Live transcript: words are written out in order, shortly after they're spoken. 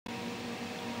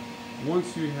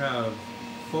Once you have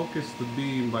focused the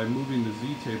beam by moving the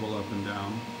Z-table up and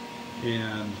down,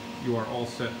 and you are all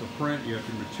set to print, you have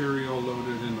your material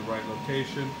loaded in the right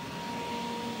location,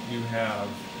 you have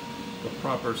the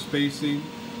proper spacing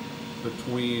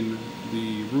between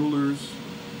the rulers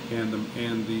and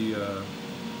the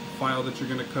file that you're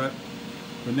going to cut.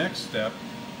 The next step,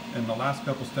 and the last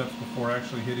couple steps before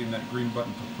actually hitting that green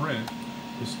button to print,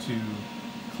 is to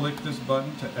click this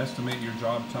button to estimate your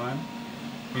job time.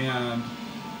 And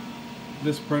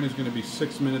this print is going to be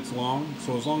 6 minutes long,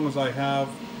 so as long as I have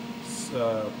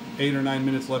 8 or 9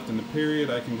 minutes left in the period,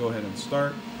 I can go ahead and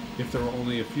start. If there were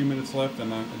only a few minutes left, then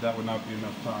that would not be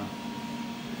enough time.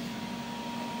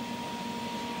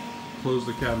 Close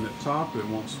the cabinet top, it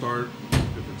won't start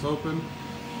if it's open.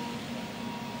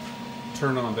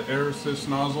 Turn on the air assist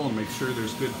nozzle and make sure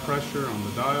there's good pressure on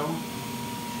the dial.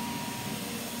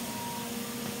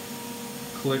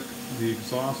 Click the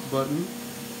exhaust button.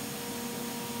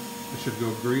 It should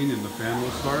go green and the fan will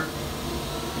start.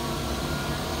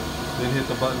 Then hit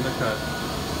the button to cut.